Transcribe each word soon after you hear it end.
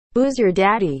Who's your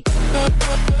daddy?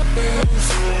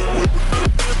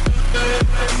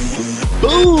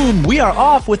 Boom! We are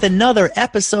off with another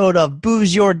episode of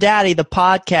Booze Your Daddy, the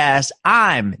podcast.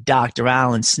 I'm Dr.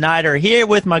 Alan Snyder here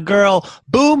with my girl,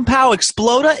 Boom Pow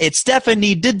Exploder. It's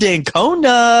Stephanie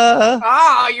Didincona.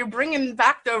 Oh, you're bringing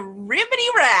back the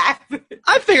ribbity rap.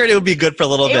 I figured it would be good for a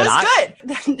little bit. It was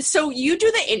good. So you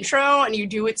do the intro and you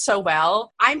do it so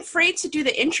well. I'm afraid to do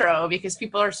the intro because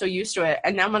people are so used to it.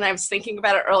 And then when I was thinking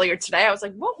about it earlier today, I was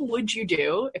like, what would you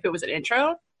do if it was an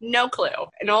intro? No clue.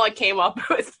 And all I came up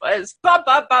with was ba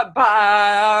ba ba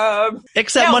ba.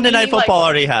 Except no, Monday Night Football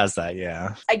already has that,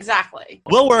 yeah. Exactly.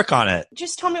 We'll work on it.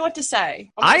 Just tell me what to say.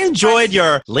 I enjoyed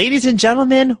your, ladies and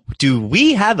gentlemen, do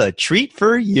we have a treat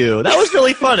for you? That was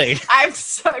really funny. I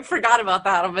forgot about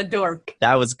that. I'm a dork.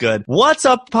 That was good. What's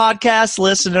up, podcast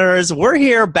listeners? We're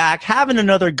here back having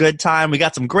another good time. We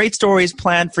got some great stories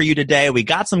planned for you today. We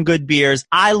got some good beers.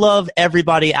 I love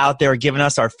everybody out there giving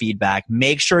us our feedback.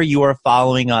 Make sure you are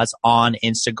following us on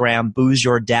Instagram, Booze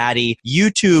Your Daddy,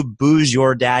 YouTube, Booze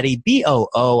Your Daddy, BOO''YOURDADDY.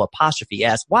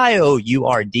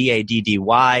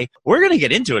 We're going to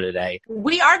get into it today.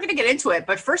 We are going to get into it,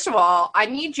 but first of all, I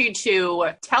need you to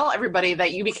tell everybody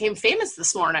that you became famous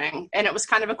this morning, and it was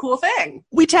kind of a cool thing.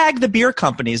 We tag the beer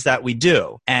companies that we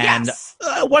do, and yes.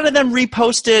 One of them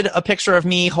reposted a picture of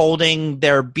me holding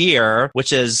their beer,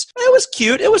 which is, it was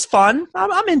cute, it was fun,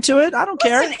 I'm into it, I don't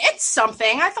care. It's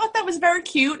something. I thought that was very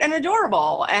cute and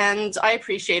adorable. And I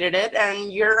appreciated it,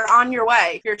 and you're on your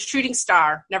way. You're a shooting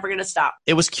star, never going to stop.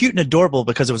 It was cute and adorable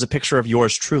because it was a picture of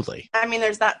yours truly. I mean,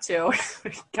 there's that too,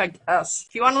 I guess.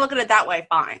 If you want to look at it that way,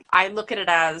 fine. I look at it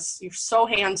as, you're so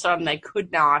handsome, they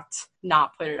could not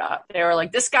put it up. They were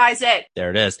like, this guy's it. There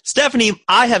it is. Stephanie,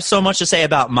 I have so much to say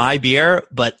about my beer,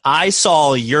 but I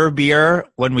saw your beer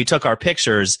when we took our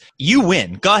pictures. You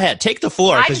win. Go ahead, take the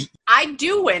floor. I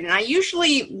do win, and I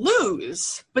usually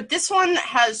lose, but this one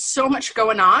has so much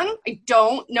going on, I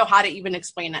don't know how to even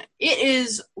explain it. It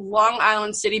is Long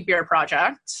Island City Beer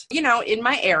Project, in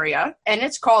my area, and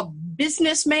it's called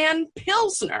Businessman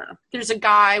Pilsner. There's a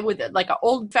guy with like an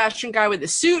old-fashioned guy with a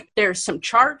suit. There's some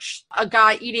charch, a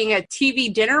guy eating a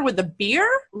TV dinner with a beer,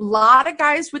 a lot of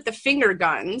guys with the finger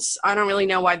guns. I don't really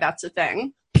know why that's a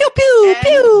thing. Pew, pew,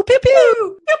 pew, pew,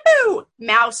 pew, pew, pew.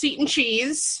 Mouse eating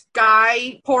cheese,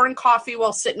 guy pouring coffee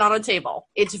while sitting on a table.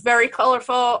 It's very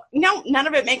colorful. No, none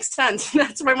of it makes sense.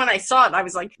 That's why when I saw it, I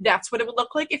was like, that's what it would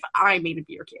look like if I made a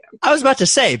beer can. I was about to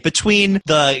say, between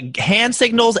the hand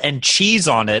signals and cheese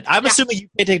on it, I'm assuming you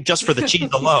did it just for the cheese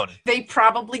alone. They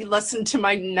probably listened to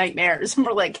my nightmares and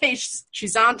were like, hey,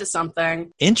 she's on to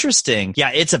something. Interesting.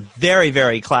 Yeah, it's a very,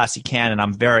 very classy can, and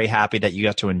I'm very happy that you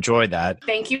got to enjoy that.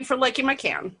 Thank you for liking my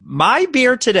can. My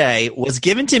beer today was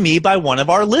given to me by one of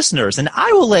our listeners, and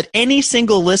I will let any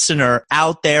single listener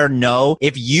out there know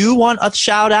if you want a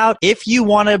shout out, if you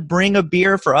want to bring a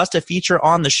beer for us to feature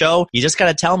on the show, you just got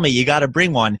to tell me you got to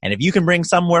bring one. And if you can bring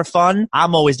somewhere fun,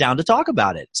 I'm always down to talk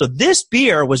about it. So this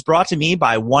beer was brought to me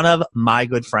by one of my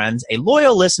good friends, a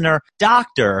loyal listener,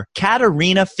 Dr.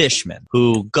 Katarina Fishman,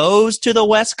 who goes to the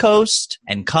West Coast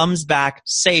and comes back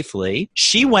safely.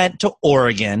 She went to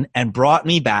Oregon and brought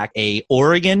me back a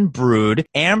Oregon brewed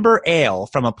amber ale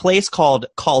from a place called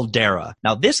Caldera.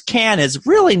 Now, this can is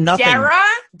really nothing. Dera?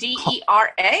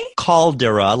 D-E-R-A?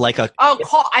 Caldera, like a... Oh,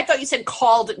 I thought you said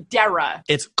Caldera.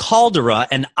 It's Caldera,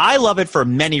 and I love it for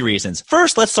many reasons.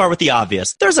 First, let's start with the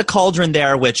obvious. There's a cauldron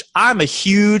there, which I'm a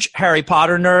huge Harry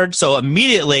Potter nerd, so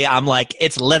immediately I'm like,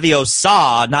 it's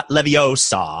Leviosa, not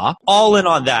Leviosa. All in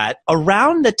on that.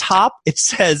 Around the top, it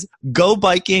says, go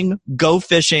biking, go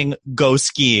fishing, go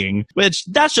skiing, which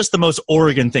that's just the most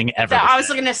Oregon thing ever. I was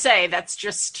going to say, that's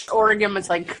just, Oregon was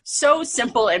like so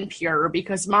simple and pure,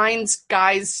 because mine's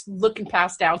guys looking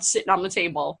passed out, sitting on the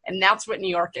table, and that's what New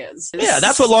York is. Yeah,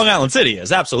 that's what Long Island City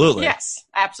is, absolutely. Yes,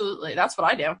 absolutely. That's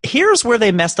what I do. Here's where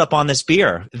they messed up on this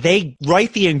beer. They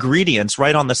write the ingredients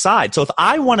right on the side. So if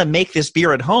I want to make this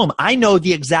beer at home, I know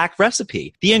the exact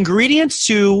recipe. The ingredients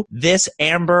to this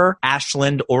amber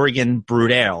Ashland, Oregon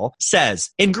brewed ale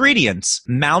says, ingredients,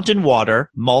 mountain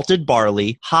water, malted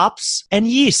barley, hops, and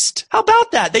yeast. How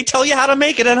about that? They tell you how to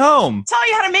make it at home. Tell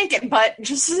you how to make it, but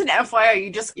just as an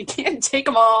FYI, you can't take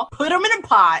them all, put them in a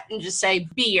pot, and just say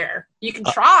beer. You can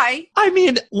try. I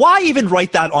mean, why even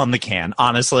write that on the can,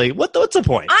 honestly? What's the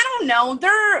point? I don't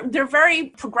know. They're very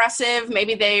progressive.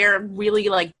 Maybe they are really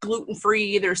like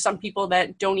gluten-free. There's some people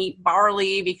that don't eat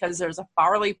barley because there's a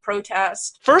barley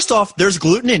protest. First off, there's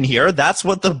gluten in here. That's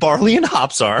what the barley and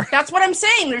hops are. That's what I'm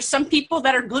saying. There's some people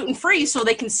that are gluten-free so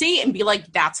they can see it and be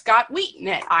like, that's got wheat in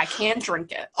it. I can't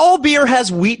drink it. All beer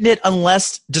has wheat in it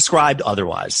unless described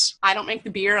otherwise. I don't make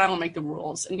the beer. I don't make the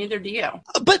rules. And neither do you.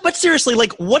 But seriously,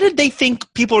 like, what did they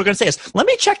think people are going to say? Let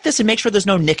me check this and make sure there's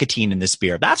no nicotine in this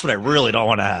beer. That's what I really don't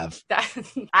want to have.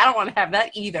 I don't want to have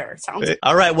that either. Sounds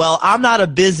all right. Well, I'm not a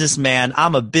businessman.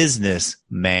 I'm a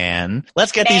businessman.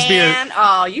 Let's get these beers.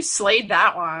 Oh, you slayed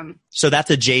that one. So that's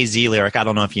a Jay-Z lyric. I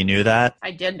don't know if you knew that.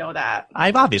 I did know that.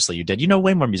 Obviously you did. You know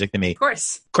way more music than me. Of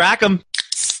course. Crack 'em.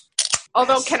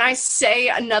 Although, can I say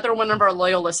another one of our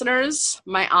loyal listeners,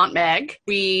 my Aunt Meg,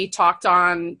 we talked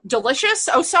on delicious.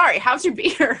 Oh, sorry. How's your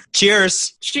beer?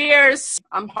 Cheers. Cheers.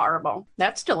 I'm horrible.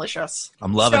 That's delicious.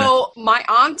 I'm loving it. So my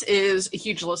aunt is a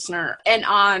huge listener. And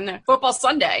on Football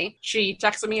Sunday, she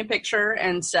texted me a picture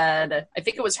and said, I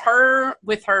think it was her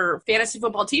with her fantasy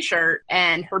football t-shirt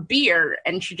and her beer.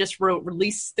 And she just wrote,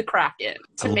 release the Kraken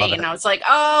to me. And I was like,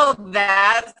 oh,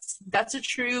 that's a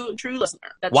true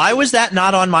listener. Why was that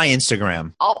not on my Instagram?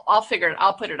 I'll figure it.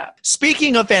 I'll put it up.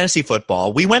 Speaking of fantasy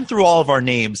football, we went through all of our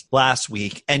names last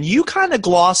week, and you kind of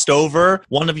glossed over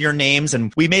one of your names,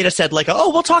 and we made a said like, oh,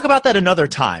 we'll talk about that another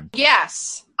time.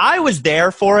 Yes. I was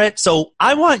there for it, so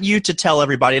I want you to tell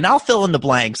everybody, and I'll fill in the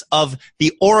blanks, of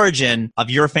the origin of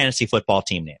your fantasy football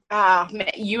team name. Man,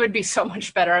 you would be so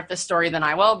much better at this story than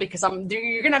I will, because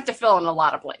you're going to have to fill in a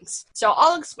lot of blanks. So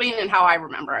I'll explain it how I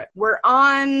remember it. We're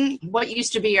on what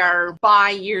used to be our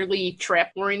bi-yearly trip.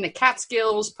 We're in the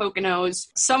Catskills, Poconos,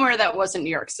 somewhere that wasn't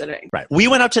New York City. Right. We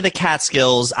went up to the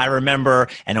Catskills, I remember,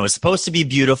 and it was supposed to be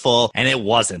beautiful, and it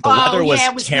wasn't. The weather was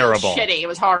terrible. Really shitty. It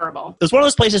was horrible. It was one of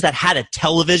those places that had a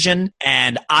television,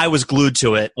 and I was glued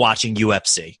to it watching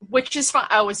UFC. Which is fun.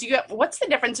 Oh, what's the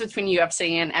difference between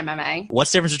UFC and MMA?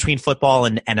 What's the difference between football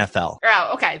and NFL?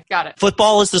 Oh, okay. Got it.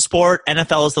 Football is the sport,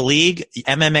 NFL is the league,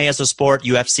 MMA is a sport,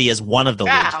 UFC is one of the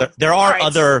leagues. There are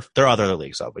other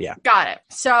leagues, though, but yeah. Got it.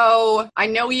 So I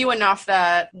know you enough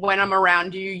that when I'm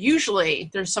around you, usually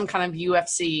there's some kind of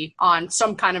UFC on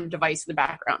some kind of device in the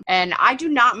background. And I do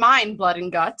not mind Blood and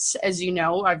Guts. As you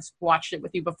know, I've watched it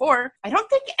with you before. I don't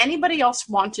think anybody else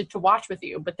wanted to watch with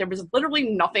you, but there was literally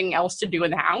nothing else to do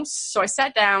in the house. So I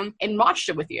sat down and watched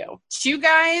it with you. Two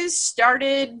guys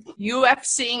started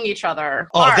UFCing each other.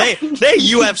 Oh, they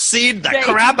UFC'd the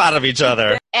crap out of each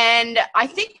other. And I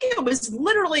think it was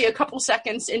literally a couple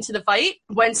seconds into the fight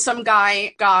when some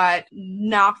guy got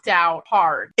knocked out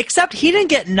hard. Except he didn't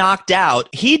get knocked out.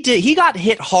 He got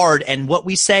hit hard, and what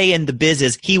we say in the biz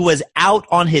is he was out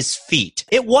on his feet.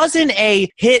 It wasn't a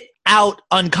hit out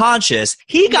unconscious.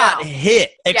 He got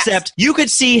hit, except you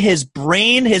could see his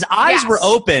brain, his eyes were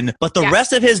open, but the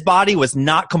rest of his body was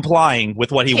not complying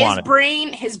with what he wanted.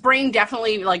 His brain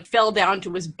definitely like fell down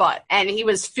to his butt, and he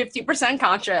was 50%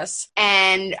 conscious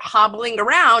and hobbling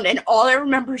around. And all I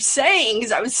remember saying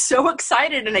is I was so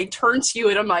excited, and I turned to you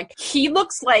and I'm like, he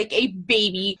looks like a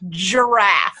baby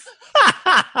giraffe.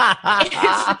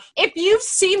 If you've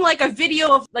seen like a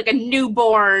video of like a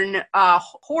newborn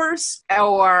horse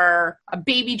or a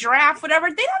baby giraffe, whatever,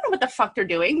 they don't know what the fuck they're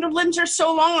doing. Their limbs are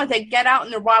so long that they get out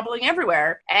and they're wobbling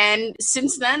everywhere. And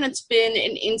since then, it's been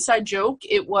an inside joke.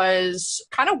 It was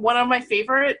kind of one of my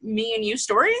favorite me and you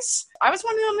stories. I was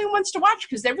one of the only ones to watch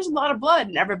because there was a lot of blood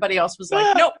and everybody else was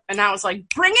like, nope. And I was like,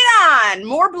 bring it on.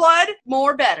 More blood,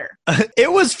 more better.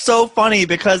 It was so funny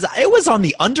because it was on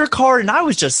the undercard and I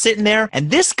was just sitting there, and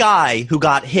this guy who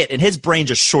got hit and his brain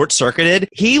just short-circuited,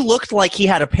 he looked like he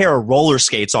had a pair of roller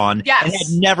skates on and had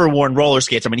never worn roller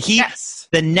skates. I mean,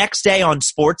 the next day on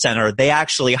SportsCenter, they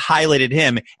actually highlighted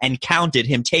him and counted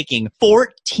him taking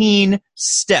 14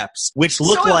 steps, which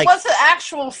looked like... So it was an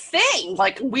actual thing.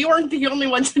 Like, we weren't the only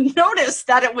ones to notice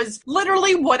that it was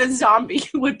literally what a zombie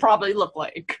would probably look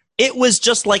like. It was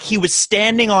just like he was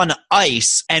standing on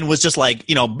ice and was just like,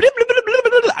 you know, blip, blip, blip, blip,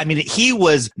 blip. I mean, he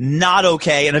was not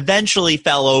okay and eventually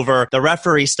fell over. The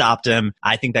referee stopped him.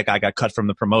 I think that guy got cut from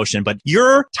the promotion. But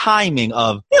your timing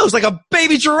of, it was like a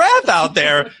baby giraffe out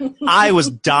there. I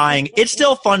was dying. It's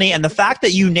still funny. And the fact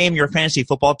that you name your fantasy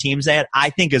football teams that,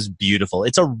 I think is beautiful.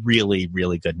 It's a really,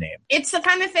 really good name. It's the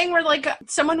kind of thing where, like,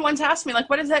 someone once asked me, like,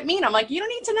 what does that mean? I'm like, you don't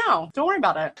need to know. Don't worry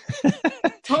about it.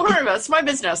 Don't worry about it. It's my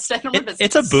business.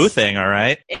 It's a boo thing, all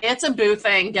right? It's a boo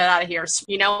thing. Get out of here.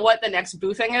 You know what the next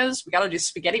boo thing is? We got to do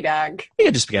spaghetti bag. We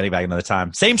can do spaghetti bag another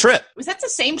time. Same trip. Was that the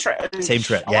same trip? Same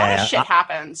trip. A lot of shit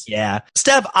happens. Yeah.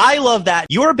 Steph, I love that.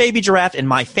 You're a baby giraffe and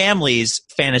my family's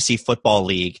fantasy football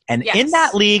league. And in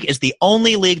that league is the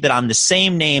only league that I'm the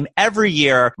same name every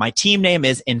year. My team name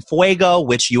is In Fuego,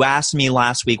 which you asked me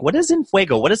last week. What is In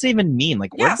Fuego? What does it even mean?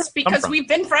 Like, where yes, because we've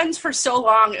been friends for so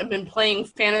long and been playing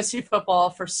fantasy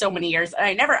football for so many years. And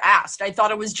I never asked. I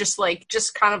thought it was just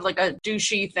kind of like a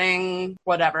douchey thing,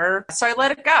 whatever. So I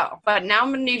let it go. But now I'm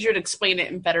going to need you to explain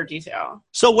it in better detail.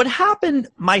 So what happened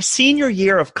my senior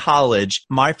year of college,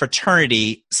 my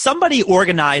fraternity, somebody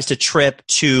organized a trip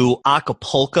to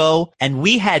Acapulco, and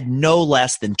we had no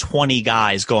less than 20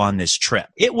 guys go on this trip.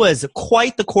 It was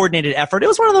quite the coordinated effort. It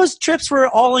was one of those trips where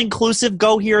all-inclusive,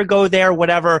 go here, go there,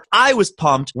 whatever. I was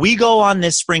pumped. We go on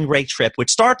this spring break trip,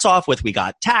 which starts off with we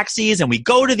got taxis, and we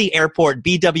go to the airport,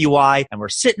 BWI, and we're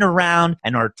sitting around,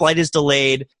 and our flight is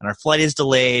delayed,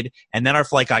 and then our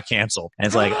flight got canceled. And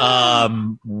it's like,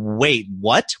 wait,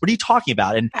 what? What are you talking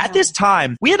about? And at this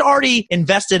time, we had already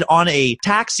invested on a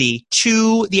taxi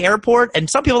to the airport, and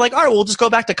some people were like, all right, we'll just go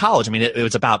back to college. I mean, it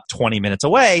was about 20 minutes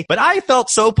away, but I felt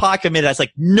so pot committed. I was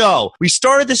like, no, we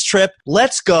started this trip.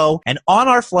 Let's go. And on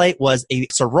our flight was a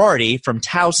sorority from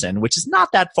Towson, which is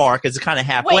not that far because it's kind of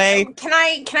halfway. Wait, can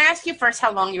I ask you first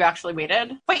how long you actually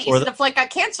waited? Wait, the flight got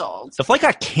canceled. The flight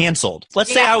got canceled.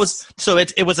 Let's say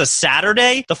it was a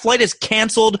Saturday. The flight is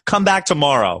canceled. Come back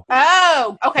tomorrow.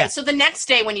 Oh, okay. Yeah. So the next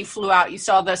day when you flew out, you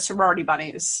saw the sorority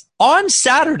bunnies. On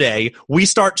Saturday, we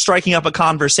start striking up a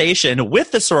conversation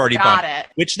with the sorority bunny,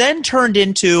 which then turned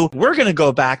into, we're going to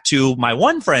go back to my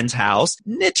one friend's house.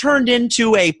 It turned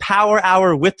into a power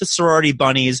hour with the sorority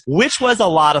bunnies, which was a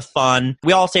lot of fun.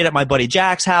 We all stayed at my buddy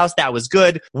Jack's house. That was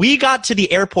good. We got to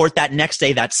the airport that next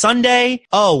day, that Sunday.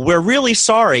 Oh, we're really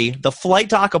sorry. The flight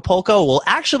to Acapulco will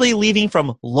actually leaving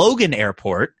from Logan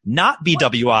Airport, not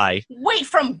BWI. Wait,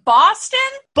 from Boston?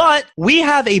 But we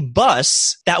have a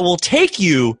bus that will take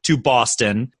you to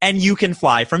Boston, and you can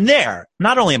fly from there.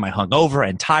 Not only am I hungover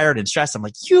and tired and stressed, I'm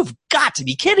like, you've got to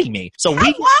be kidding me. So how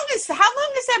long is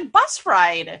that bus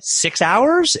ride? 6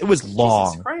 hours? It was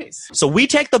long. Jesus Christ. So we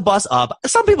take the bus up.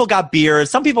 Some people got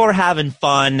beers. Some people were having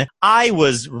fun. I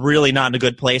was really not in a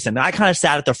good place, and I kind of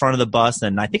sat at the front of the bus,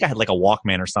 and I think I had like a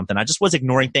Walkman or something. I just was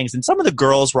ignoring things, and some of the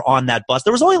girls were on that bus.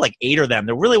 There was only like 8 of them.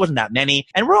 There really wasn't that many,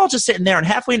 and we're all just sitting there, and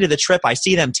halfway into the trip, I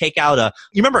see them take out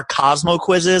you remember Cosmo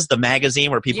Quizzes, the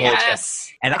magazine where people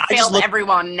Yes. And I failed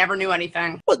everyone, never knew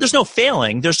anything. Well, there's no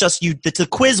failing. There's just the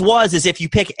quiz is if you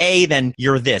pick A, then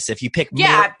you're this. If you pick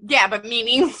more, but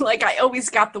meaning like I always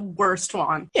got the worst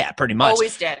one. Yeah, pretty much.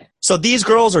 Always did. So these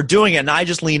girls are doing it, and I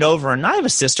just lean over, and I have a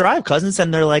sister, I have cousins,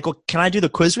 and they're like, well, can I do the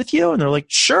quiz with you? And they're like,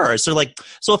 sure. So like,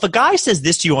 so if a guy says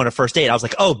this to you on a first date, I was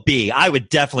like, oh, B, I would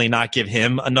definitely not give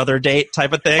him another date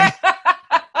type of thing.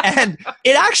 And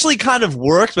it actually kind of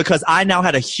worked because I now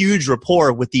had a huge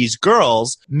rapport with these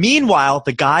girls. Meanwhile,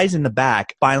 the guys in the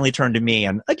back finally turned to me.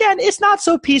 And again, it's not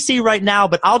so PC right now,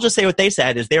 but I'll just say what they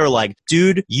said is they were like,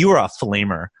 dude, you are a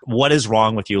flamer. What is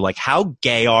wrong with you? Like, how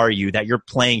gay are you that you're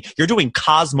doing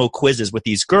Cosmo quizzes with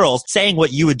these girls, saying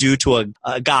what you would do to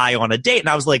a guy on a date? And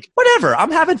I was like, whatever.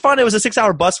 I'm having fun. It was a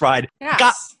 6-hour bus ride.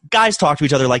 Yes. Guys talk to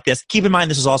each other like this. Keep in mind,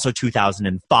 this was also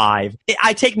 2005.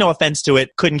 I take no offense to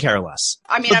it. Couldn't care less.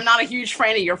 I mean, I'm not a huge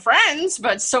fan of your friends,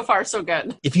 but so far so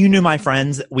good. If you knew my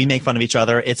friends, we make fun of each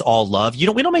other. It's all love. We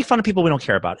don't make fun of people we don't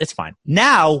care about. It's fine.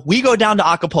 Now we go down to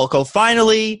Acapulco.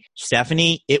 Finally,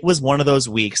 Stephanie, it was one of those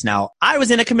weeks. Now, I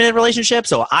was in a committed relationship,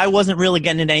 so I wasn't really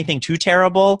getting into anything too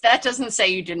terrible. That doesn't say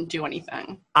you didn't do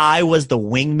anything. I was the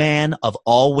wingman of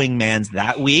all wingmans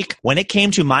that week. When it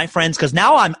came to my friends, because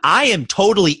now I am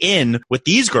totally in with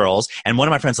these girls, and one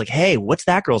of my friends like, hey, what's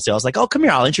that girl's deal? I was like, oh, come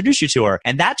here, I'll introduce you to her.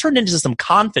 And that turned into some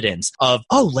confidence of,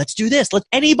 oh, let's do this. Let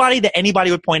anybody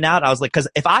would point out, I was like, because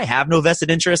if I have no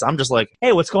vested interest, I'm just like,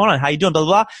 hey, what's going on? How you doing? Blah,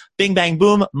 blah, blah. Bing, bang,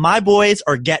 boom. My boys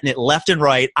are getting it left and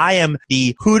right. I am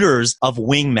the Hooters of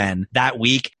wingmen that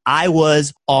week. I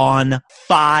was on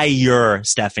fire,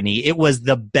 Stephanie. It was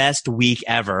the best week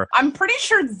ever. I'm pretty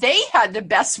sure they had the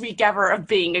best week ever of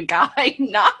being a guy,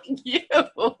 not you.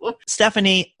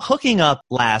 Stephanie, hooking up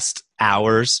last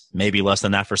hours, maybe less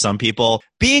than that for some people.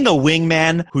 Being a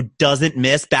wingman who doesn't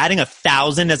miss, batting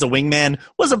 1,000 as a wingman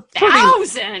was a pretty...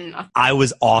 1,000! I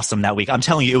was awesome that week. I'm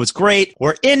telling you, it was great.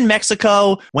 We're in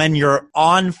Mexico. When you're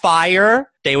on fire,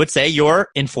 they would say you're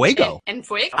in Fuego. In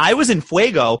Fuego? I was in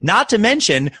Fuego. Not to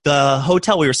mention the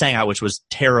hotel we were staying at, which was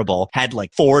terrible, had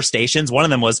like 4 stations. One of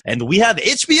them was, and we have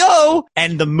HBO.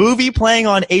 And the movie playing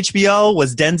on HBO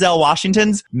was Denzel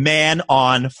Washington's Man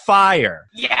on Fire.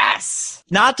 Yes.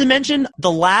 Not to mention mention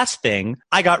the last thing.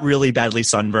 I got really badly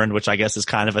sunburned, which I guess is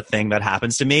kind of a thing that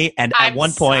happens to me. And at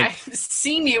one point, I've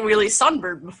seen you really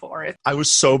sunburned before. I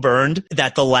was so burned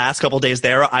that the last couple days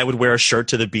there, I would wear a shirt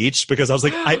to the beach because I was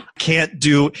like, I can't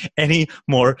do any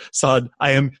more sun.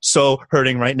 I am so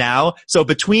hurting right now. So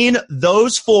between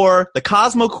those four, the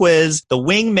Cosmo Quiz, the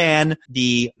Wingman,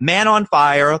 the Man on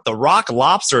Fire, the Rock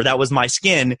Lobster, that was my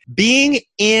skin, being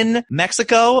in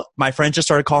Mexico, my friends just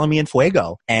started calling me in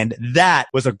Fuego. And that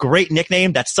was a great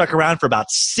nickname that stuck around for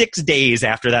about 6 days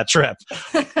after that trip.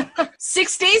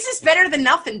 6 days is better than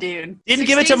nothing, dude. Didn't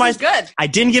give it to my. Good. I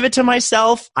didn't give it to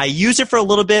myself. I used it for a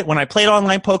little bit when I played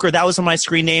online poker. That was one of my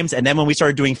screen names. And then when we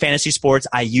started doing fantasy sports,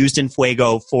 I used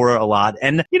Fuego for a lot.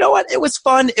 And you know what? It was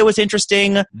fun. It was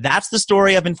interesting. That's the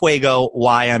story of Fuego.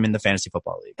 Why I'm in the fantasy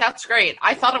football league. That's great.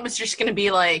 I thought it was just going to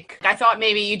be like, I thought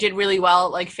maybe you did really well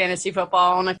at like fantasy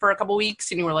football for a couple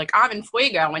weeks, and you were like, I'm in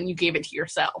Fuego, and you gave it to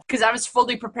yourself. Because I was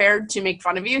fully prepared to make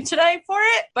fun of you today for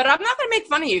it, but I'm not going to make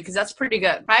fun of you because that's pretty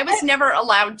good. I was never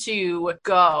allowed to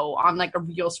go on like a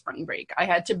real spring break. I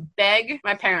had to beg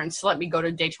my parents to let me go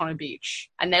to Daytona Beach,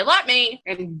 and they let me,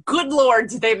 and good lord,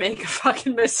 did they make a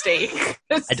fucking mistake.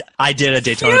 I did a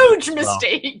Daytona huge Beach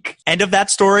mistake. End of that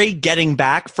story, getting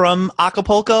back from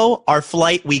Acapulco, our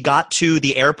flight, we got to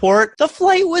the airport. The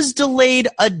flight was delayed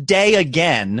a day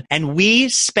again, and we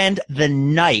spent the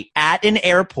night at an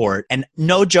airport, and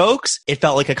no jokes, it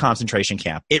felt like a concentration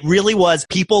camp. It really was.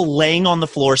 People laying on the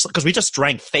floor, because we just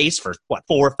drank face for, 4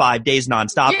 or 5 days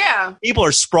nonstop. Yeah. People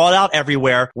are sprawled out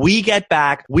everywhere. We get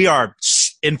back. We are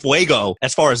in Fuego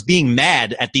as far as being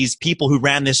mad at these people who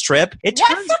ran this trip.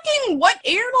 What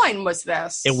airline was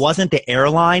this? It wasn't the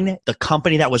airline. The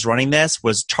company that was running this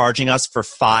was charging us for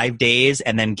 5 days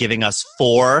and then giving us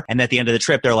 4. And at the end of the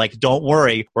trip, they're like, don't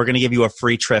worry, we're going to give you a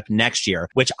free trip next year,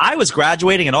 which I was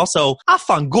graduating, and also,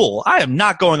 afangul. I am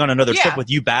not going on another trip with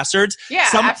you bastards. Yeah,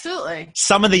 absolutely.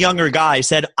 Some of the younger guys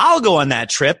said, I'll go on that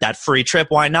trip, that free trip.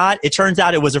 Why not? It turns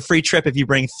out it was a free trip if you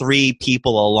bring 3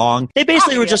 people along. They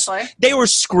basically they were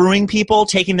screwing people,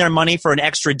 taking their money for an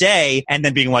extra day, and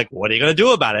then being like, what are you going to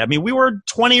do about it? I mean, we were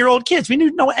 20-year-old kids. We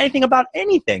didn't know anything about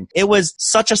anything. It was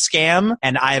such a scam,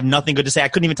 and I have nothing good to say. I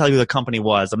couldn't even tell you who the company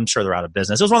was. I'm sure they're out of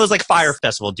business. It was one of those like Fire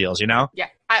Festival deals, you know? Yeah.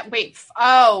 Fire.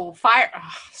 Oh,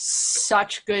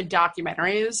 such good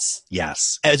documentaries.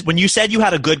 Yes. When you said you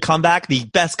had a good comeback, the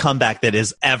best comeback that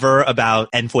is ever about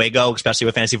Fuego, especially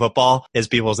with fantasy football, is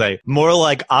people say, more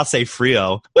like Hace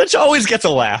Frio, which always gets a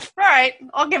laugh. All right.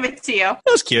 I'll give it to you. That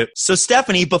was cute. So,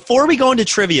 Stephanie, before we go into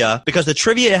trivia, because the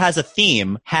trivia has a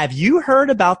theme, have you heard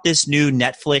about this new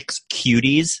Netflix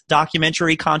Cuties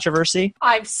documentary controversy?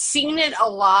 I've seen it a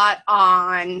lot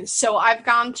so I've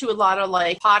gone to a lot of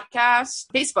like podcasts,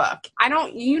 Facebook. I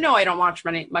don't watch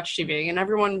much TV, and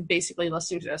everyone basically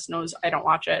listening to this knows I don't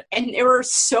watch it. And there were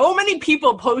so many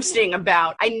people posting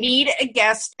about, I need a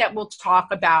guest that will talk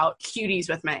about Cuties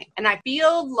with me. And I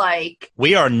feel like...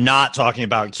 We are not talking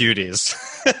about Cuties.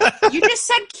 You just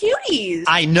said Cuties.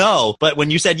 I know, but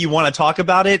when you said you want to talk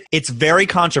about it, it's very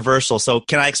controversial. So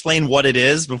can I explain what it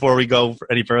is before we go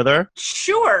any further?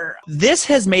 Sure. This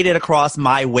has made it across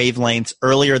my wavelengths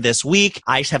earlier this week.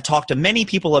 I have talked to many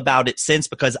people about it since,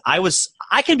 because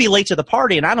I can be late to the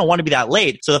party and I don't want to be that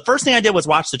late. So the first thing I did was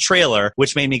watch the trailer,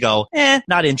 which made me go,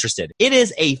 not interested. It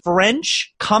is a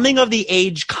French coming of the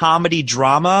age comedy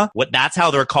drama. That's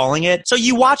how they're calling it. So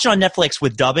you watch it on Netflix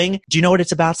with dubbing. Do you know what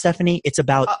it's about, Stephanie? It's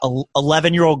about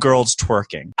 11-year-old girls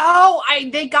twerking. Oh,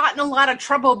 they got in a lot of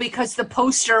trouble because the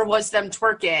poster was them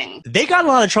twerking. They got in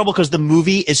a lot of trouble because the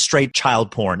movie is straight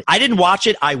child porn. I didn't watch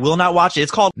it. I will not watch it.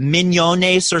 It's called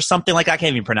Mignonnes or something like that. I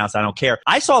can't even pronounce it. I don't care.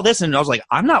 I saw this and I was like,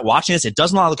 I'm not watching this. It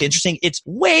does not look interesting. It's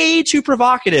way too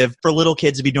provocative for little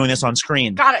kids to be doing this on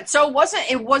screen. Got it. So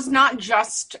it was not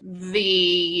just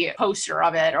the poster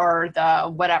of it or the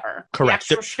whatever. Correct.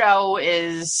 The actual show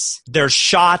is... There's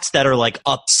shots that are like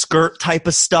upskirt type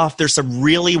of stuff. There's some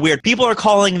really weird... People are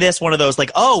calling this one of those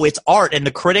like, oh, it's art. And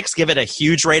the critics give it a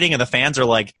huge rating and the fans are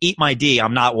like, eat my D.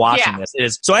 I'm not watching this. It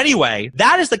is. So anyway,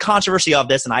 that is the controversy of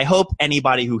this. And I hope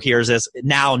anybody who hears this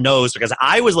now knows, because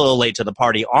I was a little late to the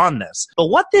party on this. But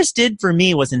what this did for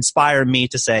me was inspire me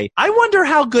to say, I wonder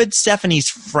how good Stephanie's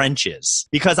French is,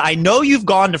 because I know you've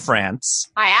gone to France.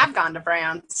 I have gone to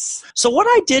France. So what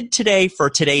I did today for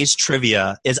today's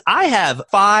trivia is I have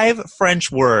 5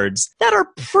 French words that are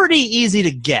pretty easy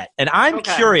to get. And I'm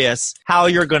curious how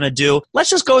you're going to do. Let's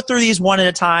just go through these one at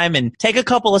a time and take a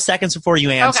couple of seconds before you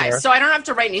answer. Okay, so I don't have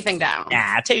to write anything down.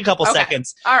 Nah, take a couple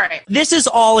seconds. All right. This is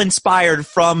all inspired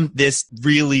from this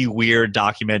really weird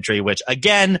documentary, which,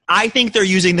 again, I think they're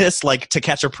using this like To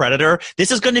Catch a Predator.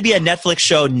 This is going to be a Netflix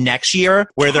show next year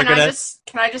where they're going to...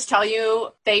 Can I just tell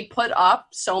you, they put up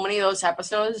so many of those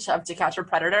episodes of To Catch a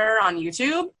Predator on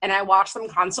YouTube, and I watch them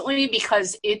constantly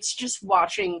because it's just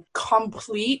watching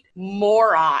complete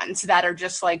morons that are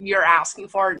just like you're asking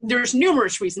for. There's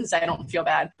numerous reasons I don't feel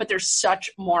bad, but they're such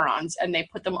morons, and they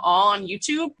put them all on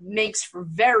YouTube. Makes for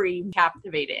very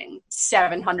captivating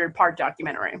 700-part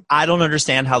documentary. I don't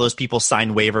understand how those people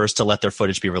sign waivers to let their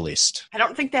footage be released. I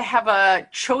don't think they have a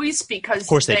choice because Of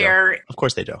course they they're do. Of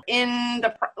course they do. in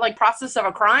the process of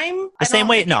a crime. The same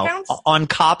way, no. On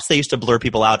Cops, they used to blur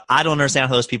people out. I don't understand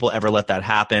how those people ever let that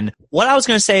happen. What I was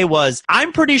going to say was,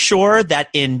 I'm pretty sure that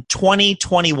in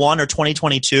 2021 or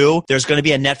 2022, there's going to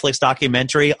be a Netflix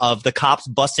documentary of the cops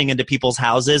busting into people's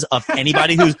houses of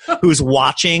anybody who's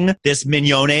watching this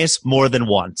Mignones more than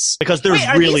once. Because there's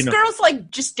are really these girls like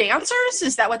just dancers?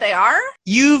 Is that what they are?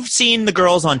 You've seen the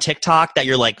girls on TikTok that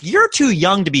you're like, you're too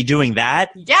young to be doing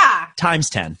that. Yeah. Times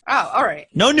 10. Oh, all right.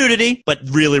 No nudity, but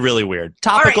really, really weird.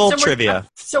 Topical so trivia.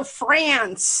 So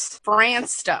France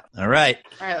stuff. All right.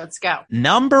 All right, let's go.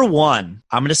 Number 1.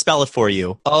 I'm going to spell it for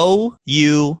you.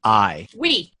 O-U-I.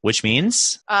 Oui. Which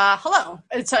means? Hello.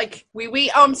 It's like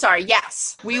oui. Oh, I'm sorry.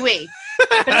 Yes. Oui.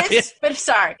 But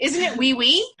sorry. Isn't it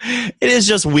oui? It is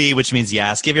just we, which means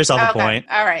yes. Give yourself a point.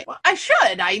 All right. Well, I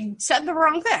should. I said the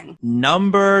wrong thing.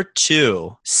 Number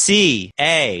 2.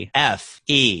 C-A-F-E.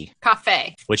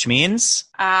 Cafe. Which means?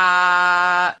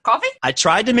 Coffee? I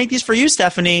tried to make these for you,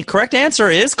 Stephanie. Correct answer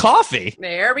is coffee.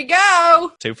 There we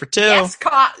go. 2 for 2.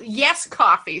 Yes,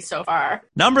 coffee so far.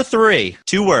 Number 3.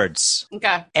 2 words.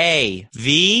 Okay.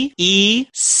 A-V-E-C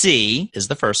is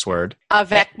the first word.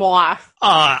 Avec moi.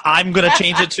 I'm going to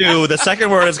change it to the second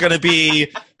word is going to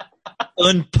be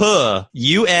un peu.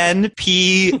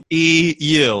 U-N-P-E-U.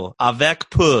 Avec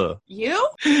peu. You?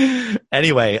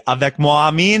 Anyway, avec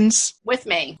moi means? With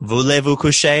me. Voulez-vous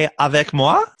coucher avec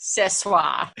moi? Ce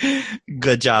soir.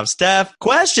 Good job, Steph.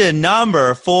 Question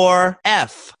number 4.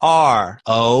 F-R-O-M.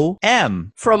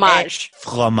 Fromage.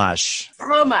 Fromage.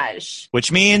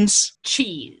 Which means?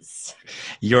 Cheese.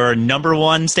 Your number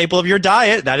 1 staple of your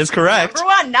diet. That is correct. Number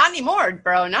 1. Not anymore,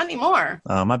 bro. Not anymore.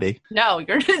 Oh, my B. No,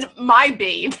 you're my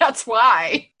B. That's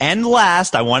why. And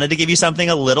last, I wanted to give you something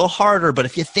a little harder, but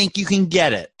if you think you can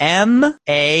get it.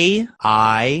 M-A-I-S-O-N.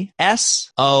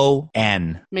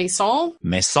 Maison?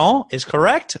 Maison is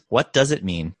correct. What does it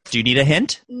mean? Do you need a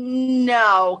hint?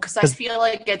 No, because I feel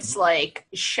like it's like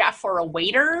chef or a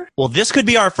waiter. Well, this could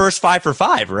be our first 5 for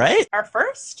 5, right? Our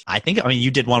first? I mean,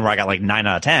 you did one where I got like 9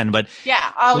 out of 10, but...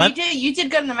 Yeah. You did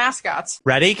good in the mascots.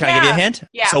 Ready? Can I give you a hint?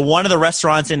 Yeah. So one of the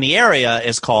restaurants in the area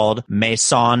is called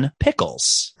Maison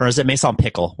Pickles. Or is it Maison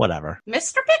Pickle? Whatever.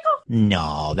 Mr. Pickle?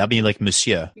 No, that'd be like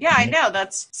Monsieur. Yeah, I know.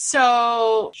 That's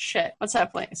so... Shit. What's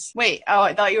that place? Wait. Oh,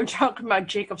 I thought you were talking about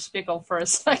Jacob's Pickle for a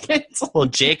second. Well,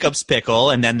 Jacob's Pickle,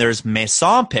 and then there's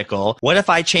Maison Pickle. What if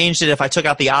I changed it, if I took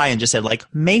out the I and just said like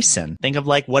Mason? Think of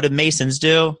like, what do Masons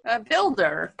do? A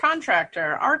builder,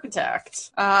 contractor,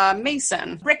 architect,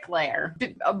 mason, bricklayer,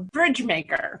 a bridge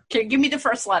maker. Okay, give me the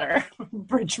first letter.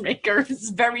 Bridge maker is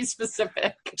very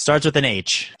specific. Starts with an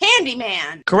H.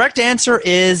 Handyman. Correct answer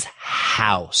is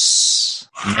house.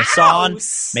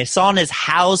 Maison is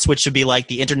house, which should be like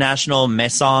the international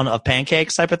maison of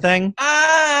pancakes type of thing.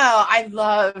 Oh, I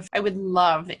would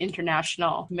love the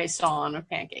international maison of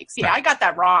pancakes. Yeah, right. I got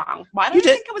that wrong. Why did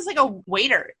I think it was like a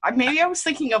waiter? Maybe I was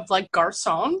thinking of like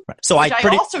garçon. Right. So I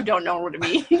also don't know what it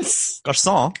means.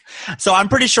 Garçon. So I'm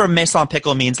pretty sure Maison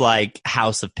Pickle means like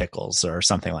House of Pickles or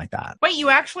something like that. Wait, you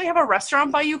actually have a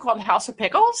restaurant by you called House of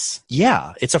Pickles?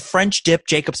 Yeah, it's a French dip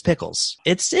Jacob's Pickles.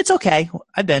 It's okay.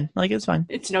 I've been. Like, it's fine.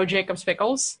 It's no Jacob's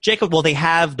Pickles? Well, they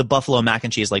have the buffalo mac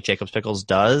and cheese like Jacob's Pickles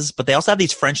does, but they also have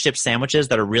these French dip sandwiches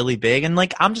that are really big, and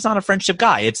like, I'm just not a French dip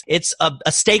guy. It's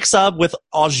a steak sub with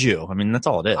au jus. I mean, that's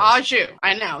all it is. Au jus.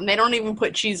 I know. And they don't even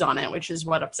put cheese on it, which is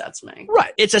what upsets me.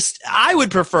 Right. I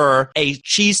would prefer a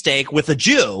cheesesteak with a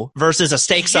jus versus a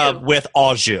steak sub with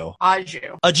au jus. Au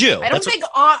jus. A jus. I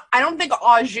don't think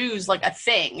au jus is like a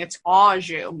thing. It's au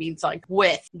jus means like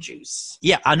with juice.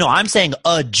 Yeah, I know. I'm saying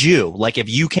a Jew. Like if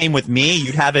you came with me,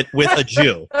 you'd have it with a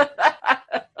Jew.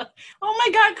 Oh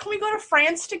my God, can we go to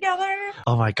France together?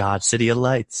 Oh my God, City of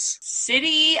Lights.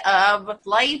 City of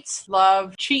Lights,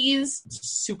 love, cheese,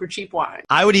 super cheap wine.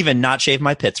 I would even not shave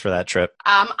my pits for that trip.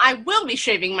 I will be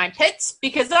shaving my pits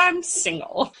because I'm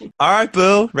single. All right,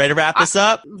 boo. Ready to wrap this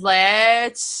up?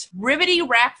 Let's ribbity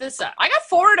wrap this up. I got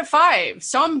 4 out of 5,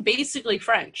 so I'm basically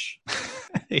French.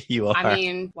 You are. I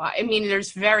mean,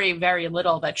 there's very, very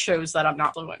little that shows that I'm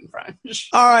not fluent in French.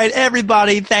 All right,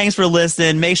 everybody. Thanks for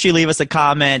listening. Make sure you leave us a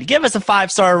comment. Give us a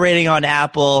 5-star rating on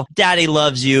Apple. Daddy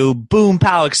loves you. Boom,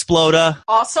 pow, exploda.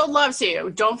 Also loves you.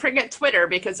 Don't forget Twitter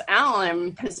because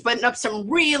Alan has putting up some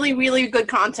really, really good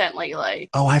content lately.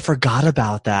 Oh, I forgot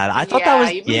about that. I thought that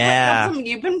was,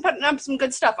 You've been putting up some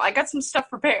good stuff. I got some stuff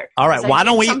prepared. All right, why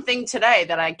don't we... something today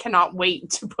that I cannot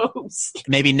wait to post.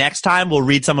 Maybe next time we'll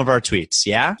read some of our tweets,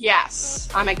 yeah? Yes,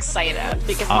 I'm excited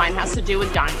because mine has to do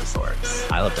with dinosaurs.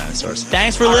 I love dinosaurs.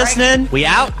 Thanks for listening. Right. We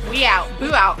out. We out.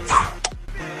 Boo out.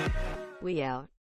 We out.